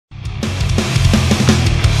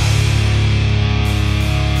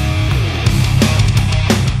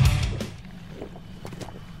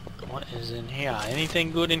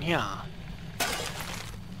Anything good in here?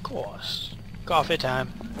 Of course. Coffee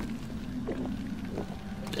time.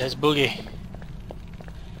 Let's boogie.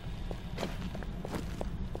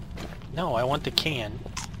 No, I want the can.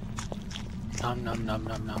 Nom nom nom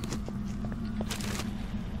nom nom.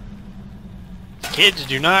 Kids,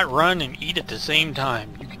 do not run and eat at the same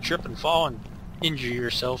time. You can trip and fall and injure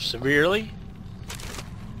yourself severely.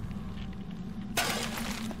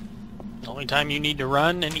 The only time you need to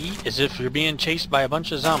run and eat is if you're being chased by a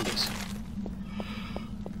bunch of zombies.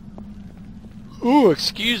 Ooh,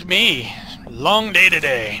 excuse me. Long day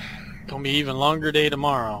today. Gonna be even longer day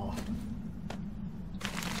tomorrow.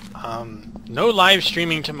 No live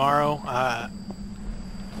streaming tomorrow. I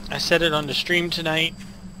said it on the stream tonight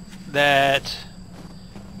that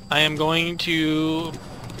I am going to...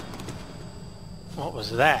 What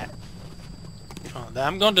was that? Oh,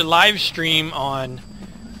 I'm going to live stream on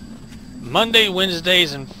Monday,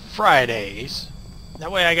 Wednesdays, and Fridays.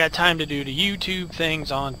 That way I got time to do the YouTube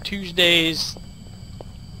things on Tuesdays,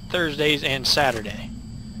 Thursdays, and Saturday.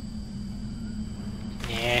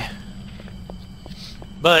 Yeah.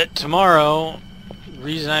 But tomorrow, the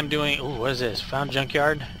reason I'm doing... Ooh, what is this? Found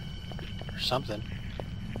junkyard? Or something.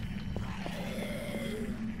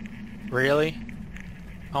 Really?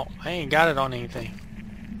 Oh, I ain't got it on anything.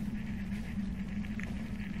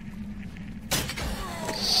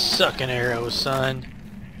 Sucking arrows, son.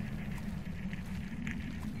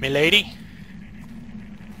 Milady?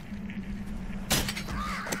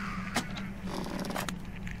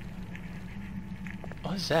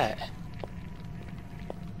 What is that?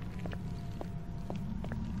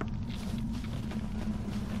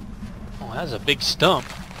 Oh, that's a big stump.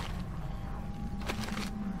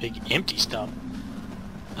 Big empty stump.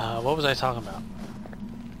 What was I talking about?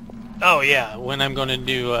 Oh yeah, when I'm going to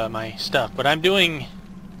do my stuff. But I'm doing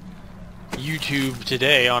YouTube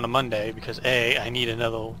today on a Monday because A, I need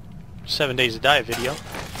another 7 days of diet video.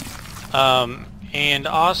 And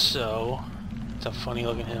also, it's a funny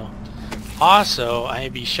looking hill. Also, I'll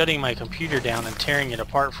be shutting my computer down and tearing it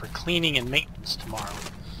apart for cleaning and maintenance tomorrow.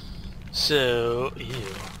 So, ew.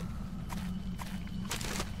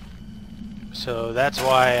 So that's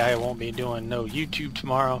why I won't be doing no YouTube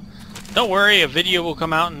tomorrow. Don't worry, a video will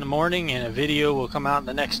come out in the morning and a video will come out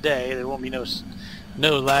the next day. There won't be no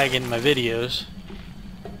lag in my videos.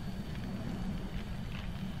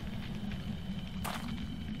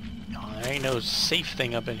 Oh, there ain't no safe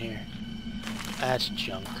thing up in here. That's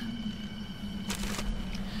junk.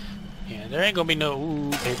 Yeah, there ain't gonna be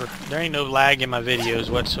no paper. There ain't no lag in my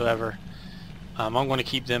videos whatsoever. I'm gonna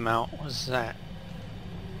keep them out. What's that?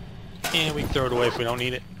 Yeah, we can throw it away if we don't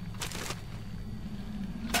need it.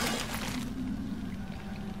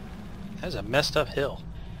 That's a messed up hill.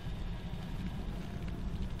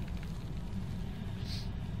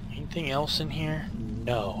 Anything else in here?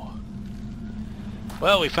 No.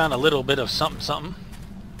 Well, we found a little bit of something something.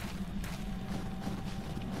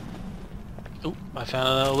 Oop, I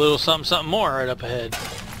found a little something something more right up ahead.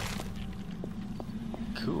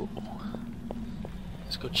 Cool.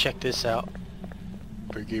 Let's go check this out.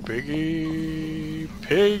 Piggy, piggy,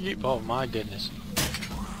 piggy. Oh my goodness.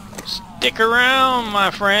 Stick around,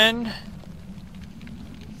 my friend.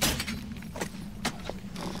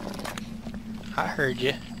 I heard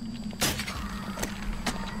you.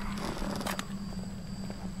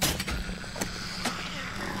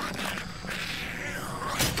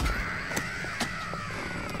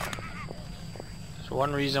 There's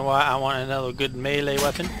one reason why I want another good melee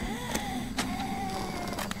weapon.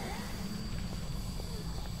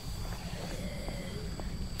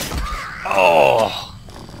 Oh!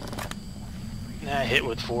 That hit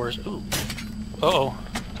with force. Ooh. Uh-oh.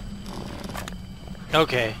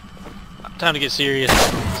 Okay. Time to get serious.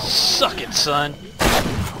 Suck it, son.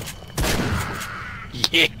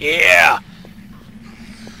 Yeah!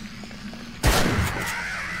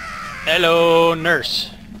 Hello,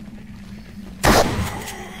 nurse.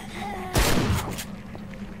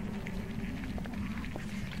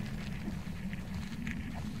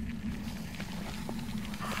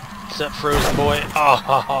 What's up, frozen boy?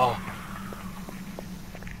 Oh.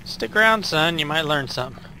 Stick around, son. You might learn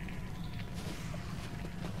something.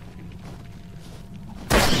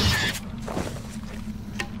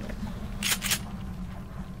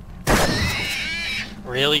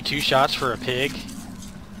 Really? 2 shots for a pig?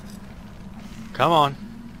 Come on.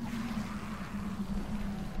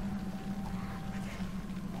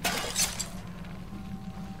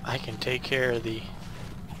 I can take care of the...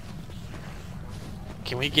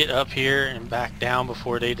 Can we get up here and back down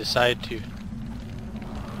before they decide to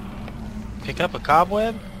pick up a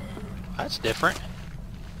cobweb? That's different.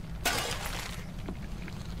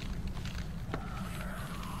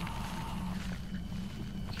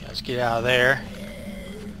 Get out of there.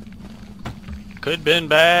 Could been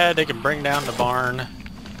bad. They can bring down the barn.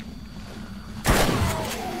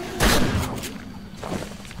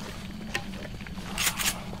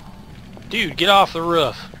 Dude, get off the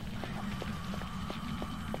roof.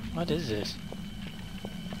 What is this?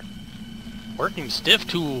 Working stiff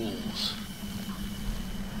tools.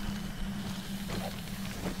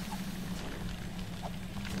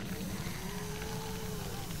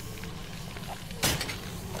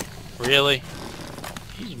 Really?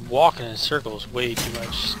 He's walking in circles way too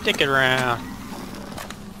much. Stick it around.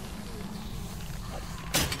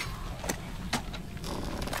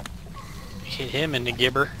 Hit him in the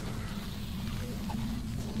gibber.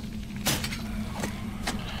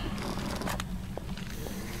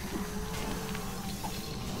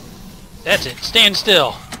 That's it. Stand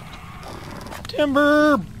still.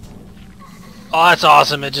 Timber! Oh, that's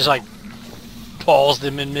awesome. It just like falls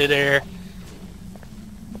them in midair.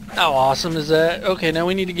 How awesome is that? Okay, now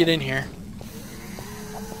we need to get in here.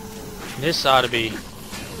 This ought to be...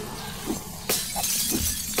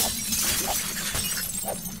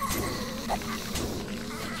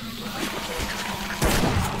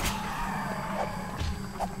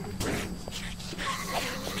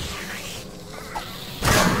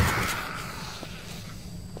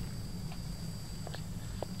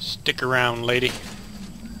 Stick around, lady.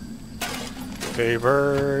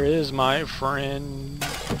 Favor is my friend.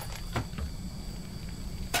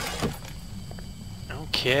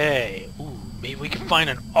 Okay. Ooh, maybe we can find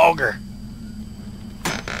an auger.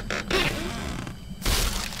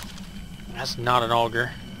 That's not an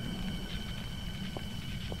auger.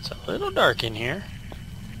 It's a little dark in here.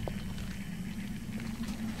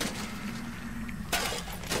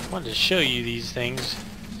 I wanted to show you these things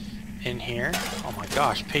in here. Oh my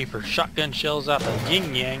gosh, paper. Shotgun shells out the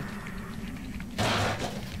yin-yang.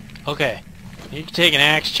 Okay. You can take an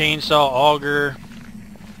axe, chainsaw, auger,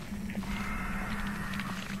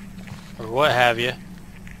 or what have you.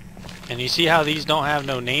 And you see how these don't have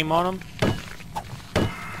no name on them?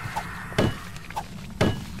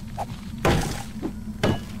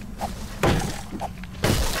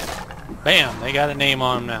 Bam! They got a name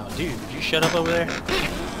on them now. Dude, you shut up over there?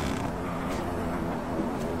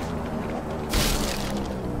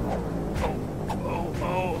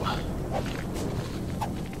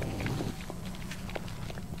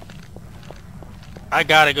 I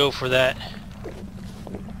gotta go for that.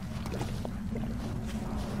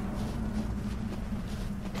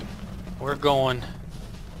 We're going.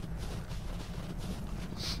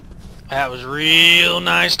 That was real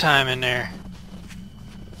nice timing there.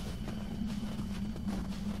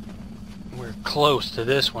 We're close to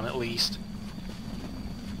this one at least.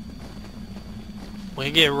 We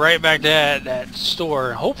can get right back to that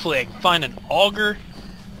store. Hopefully I can find an auger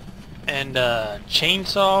and a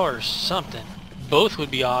chainsaw or something. Both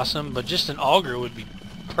would be awesome, but just an auger would be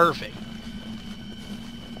perfect.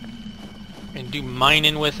 And do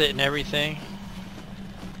mining with it and everything.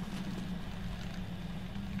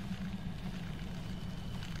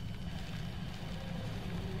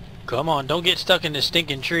 Come on, don't get stuck in this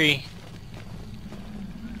stinking tree.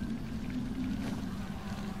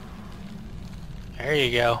 There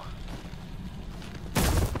you go.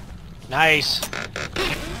 Nice.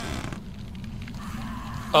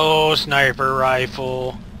 Oh, sniper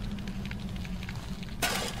rifle.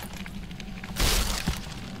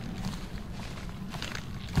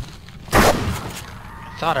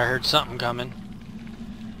 I thought I heard something coming.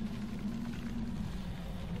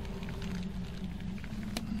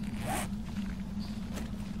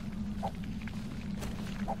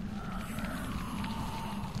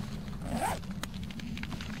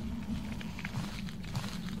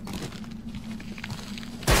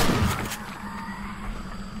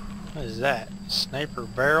 What is that? Sniper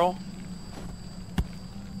barrel?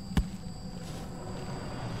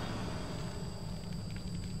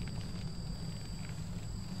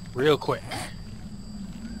 Real quick.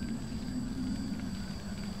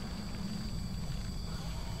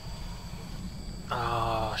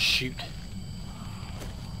 Oh, shoot.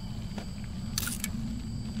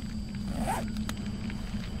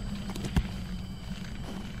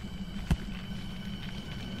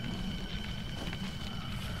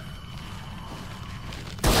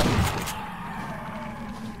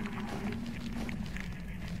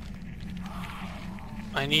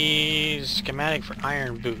 I need schematic for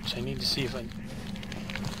iron boots. I need to see if I...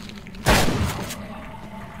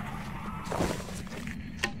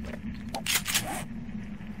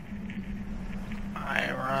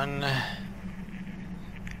 Iron.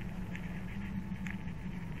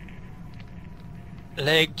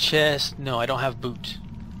 Leg, chest. No, I don't have boots.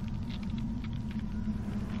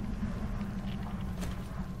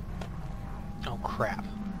 crap.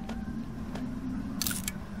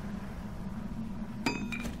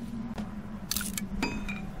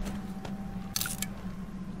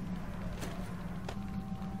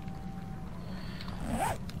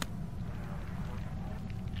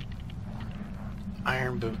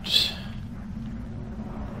 Iron boots.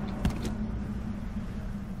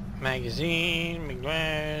 Magazine,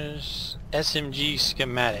 McGuire's SMG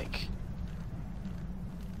schematic.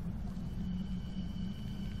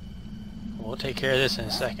 We'll take care of this in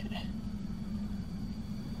a second.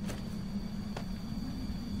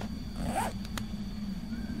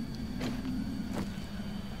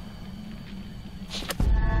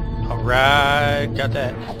 Alright, got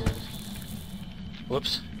that.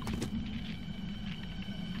 Whoops.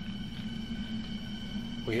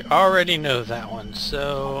 We already know that one,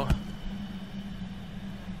 so...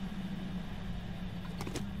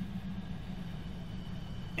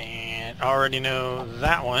 And already know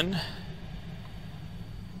that one.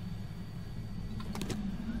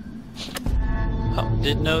 Oh,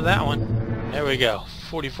 didn't know that one. There we go.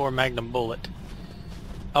 44 Magnum bullet.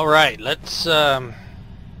 Alright, let's,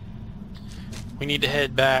 we need to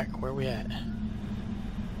head back. Where are we at?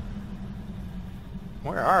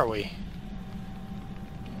 Where are we?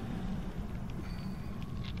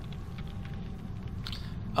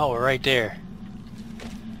 Oh, we're right there.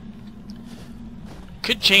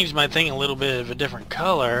 Could change my thing a little bit of a different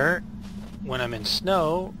color when I'm in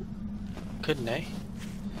snow, couldn't I?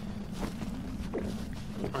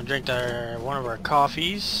 I'll drink one of our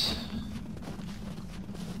coffees.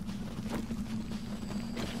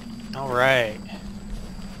 Alright.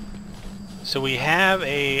 So we have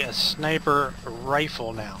a sniper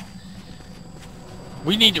rifle now.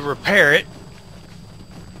 We need to repair it.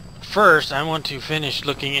 First, I want to finish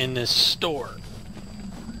looking in this store.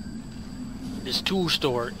 This tool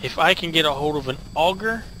store. If I can get a hold of an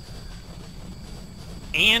auger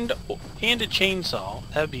and a chainsaw,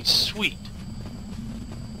 that would be sweet.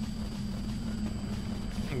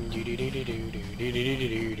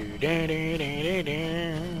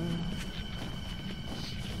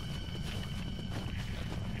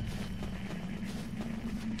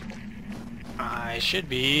 I should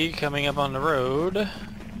be coming up on the road.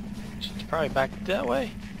 It's probably back that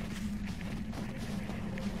way.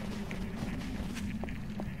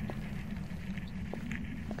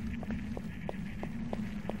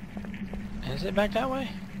 Is it back that way?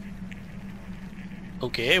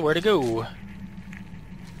 Okay, where to go?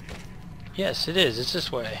 Yes, it is. It's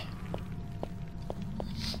this way.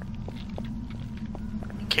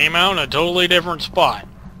 Came out in a totally different spot.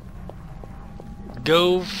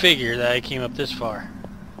 Go figure that I came up this far.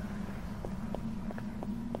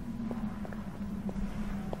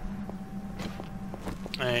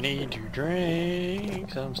 I need to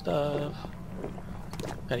drink some stuff.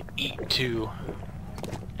 Gotta eat too.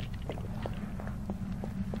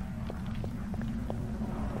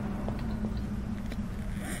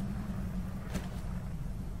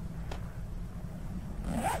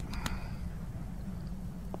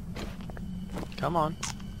 Come on.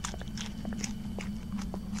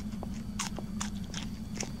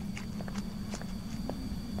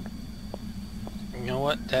 You know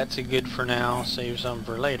what? That's a good for now. Save some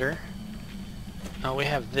for later. Oh, we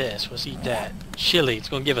have this. Let's eat that. Chili. It's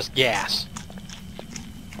going to give us gas.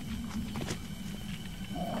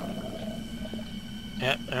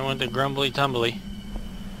 Yep, I went the grumbly tumbly.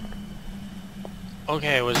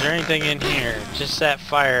 Okay, was there anything in here? Just that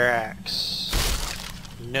fire axe.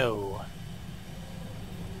 No.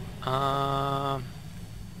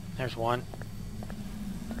 There's one.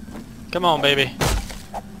 Come on, baby.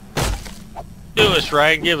 Do us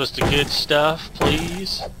right. Give us the good stuff,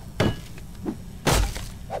 please.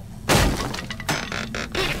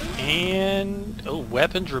 And oh,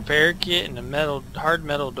 weapons repair kit and a hard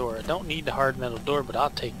metal door. I don't need the hard metal door, but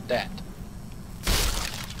I'll take that.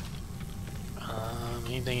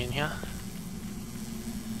 Anything in here?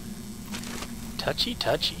 Touchy,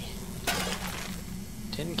 touchy.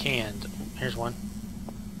 Tin cans. Here's one.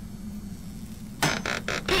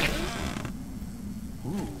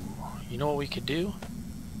 Ooh, you know what we could do?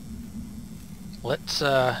 Let's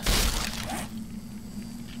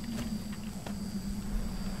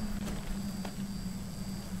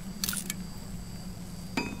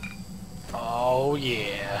oh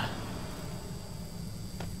yeah.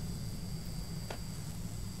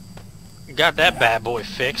 Got that bad boy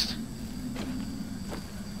fixed.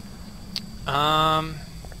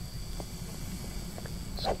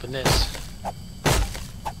 Let's open this.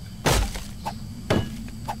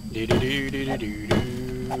 Do do do do do do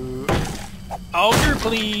do. Auger,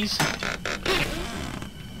 please.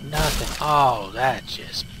 Nothing. Oh, that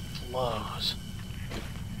just blows.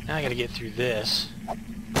 Now I gotta get through this.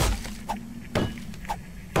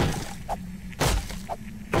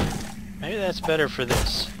 Maybe that's better for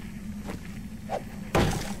this.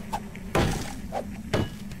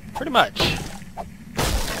 Pretty much.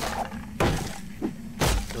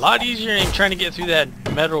 A lot easier than trying to get through that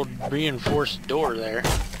metal reinforced door there.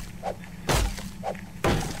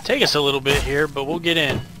 Take us a little bit here, but we'll get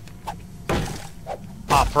in.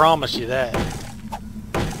 I promise you that. I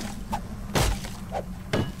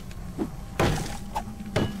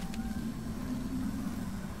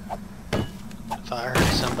thought I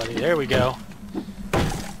heard somebody. There we go.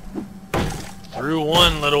 Through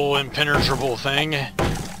one little impenetrable thing.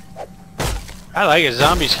 I like it.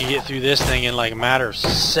 Zombies can get through this thing in like a matter of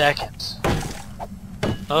seconds.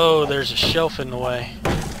 Oh, there's a shelf in the way.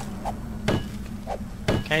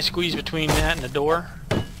 Can I squeeze between that and the door?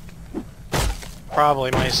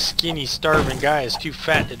 Probably. My skinny, starving guy is too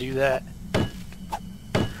fat to do that.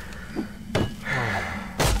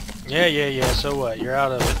 Yeah. So what? You're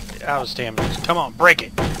out of stamina. Come on, break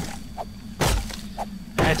it.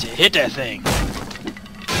 That's it. Hit that thing.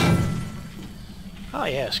 Oh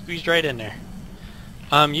yeah, squeezed right in there.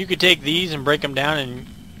 You could take these and break them down, and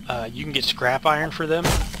you can get scrap iron for them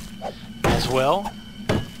as well,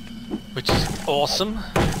 which is awesome.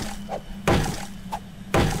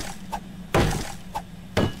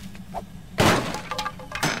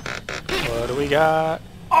 What do we got?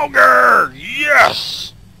 Auger!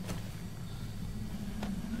 Yes!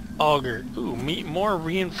 Auger. Ooh, more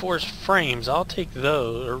reinforced frames. I'll take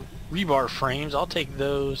those. Or rebar frames. I'll take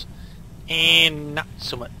those. And not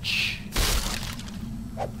so much.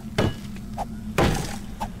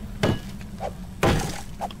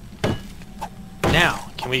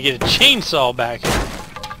 Now, can we get a chainsaw back here?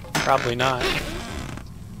 Probably not.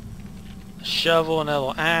 A shovel,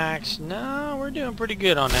 another axe. No, we're doing pretty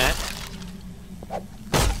good on that.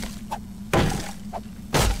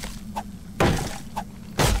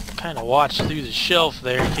 Kind of watch through the shelf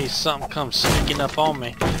there in case something comes sneaking up on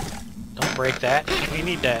me. Don't break that. We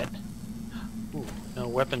need that. Ooh, no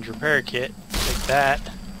weapons repair kit. Take that.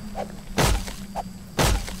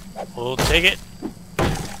 We'll take it.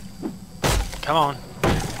 Come on.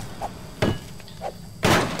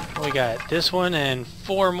 We got this one and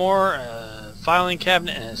 4 more. Filing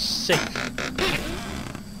cabinet and a safe.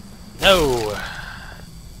 No.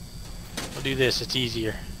 We'll do this. It's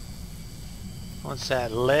easier. What's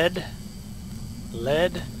that? Lead?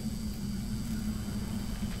 Lead?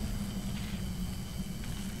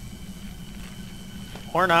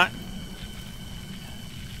 Or not.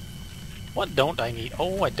 What don't I need?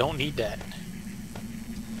 Oh, I don't need that.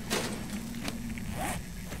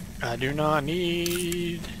 I do not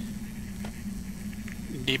need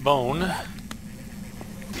the bone.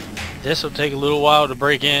 This will take a little while to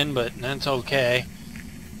break in, but that's okay.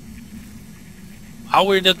 All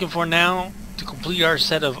we're looking for now to complete our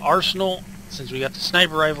set of arsenal, since we got the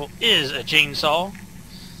sniper rifle, is a chainsaw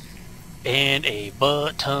and a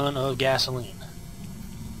butt-ton of gasoline.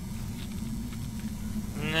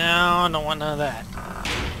 No, I don't want none of that.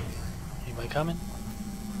 Anybody coming?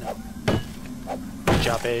 No.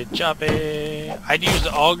 Chop it, chop it. I'd use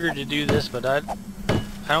the auger to do this, but I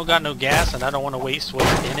don't got no gas and I don't want to waste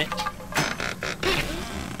what's in it.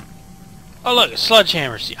 Oh look, a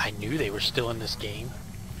sledgehammer. See, I knew they were still in this game.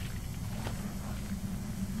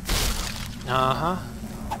 Uh-huh.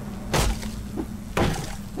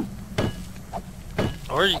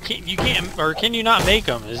 Or you can't, or can you not make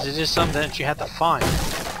them? Is it just something that you have to find?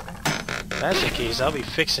 If that's the case, I'll be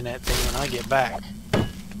fixing that thing when I get back.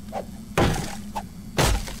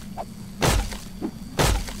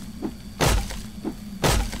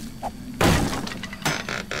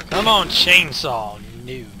 Come on, chainsaw.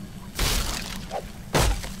 No.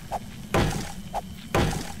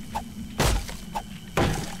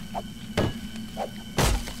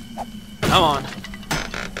 Come on.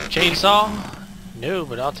 Chainsaw? No,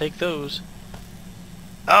 but I'll take those.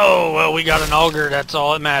 Oh, well, we got an auger. That's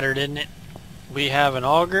all that mattered, isn't it? We have an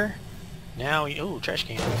auger. Now we... Oh, trash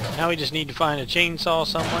can. Now we just need to find a chainsaw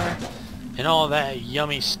somewhere. And all that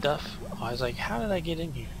yummy stuff. Oh, I was like, how did I get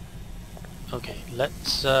in here? Okay,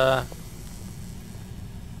 let's, unlock.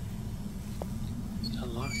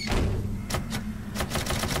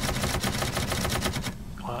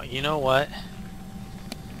 Well, you know what?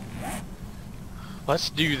 Let's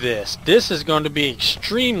do this. This is going to be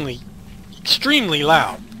extremely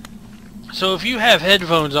loud. So if you have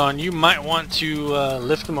headphones on, you might want to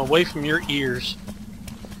lift them away from your ears.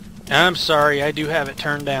 And I'm sorry, I do have it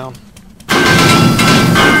turned down.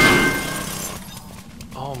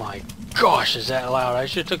 Oh my gosh, is that loud? I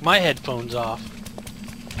should have took my headphones off.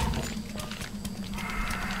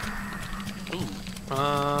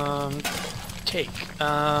 Take.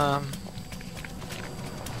 I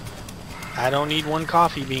don't need one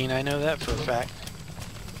coffee bean, I know that for a fact.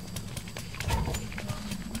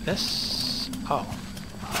 This... oh.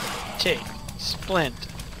 Take. Splint.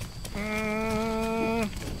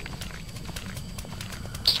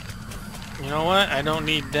 You know what? I don't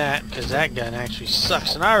need that, because that gun actually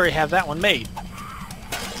sucks, and I already have that one made.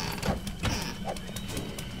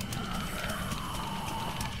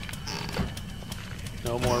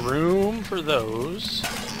 No more room for those.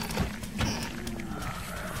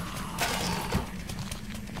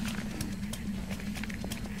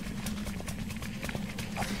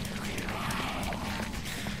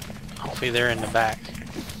 Hopefully they're in the back.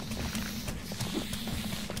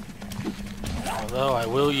 Although I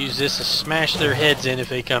will use this to smash their heads in if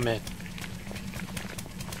they come in.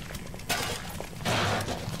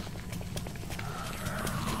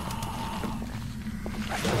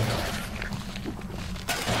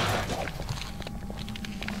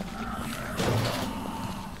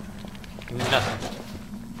 Nothing.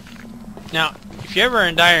 Now, if you're ever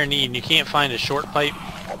in dire need and you can't find a short pipe,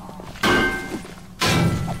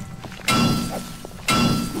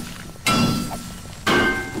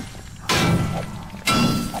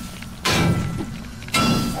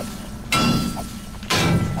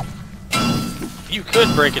 you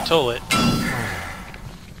could break a toilet.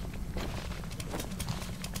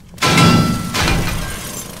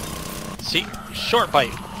 See? Short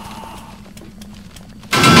pipe.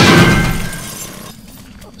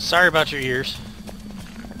 Sorry about your ears.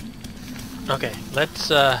 Okay, let's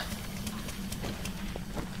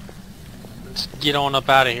get on up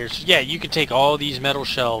out of here. So yeah, you can take all these metal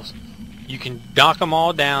shelves. You can knock them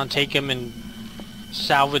all down, take them and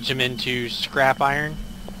salvage them into scrap iron.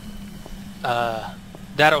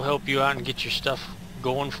 That'll help you out and get your stuff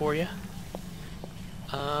going for you.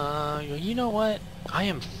 You know what? I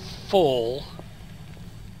am full.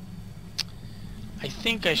 I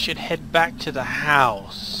think I should head back to the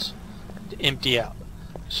house to empty out.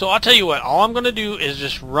 So I'll tell you what, all I'm going to do is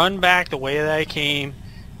just run back the way that I came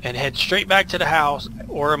and head straight back to the house,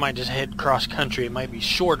 or I might just head cross country. It might be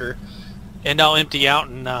shorter, and I'll empty out,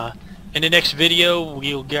 and in the next video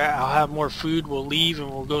I'll have more food. We'll leave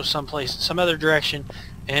and we'll go someplace, some other direction,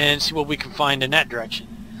 and see what we can find in that direction.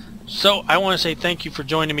 So I want to say thank you for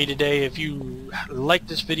joining me today. If you like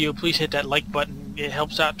this video, please hit that like button. It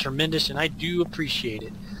helps out tremendous, and I do appreciate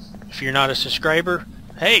it. If you're not a subscriber,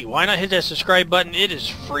 hey, why not hit that subscribe button? It is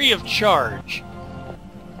free of charge.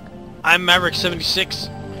 I'm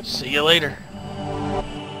Maverick76. See you later.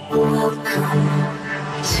 Welcome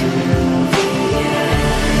to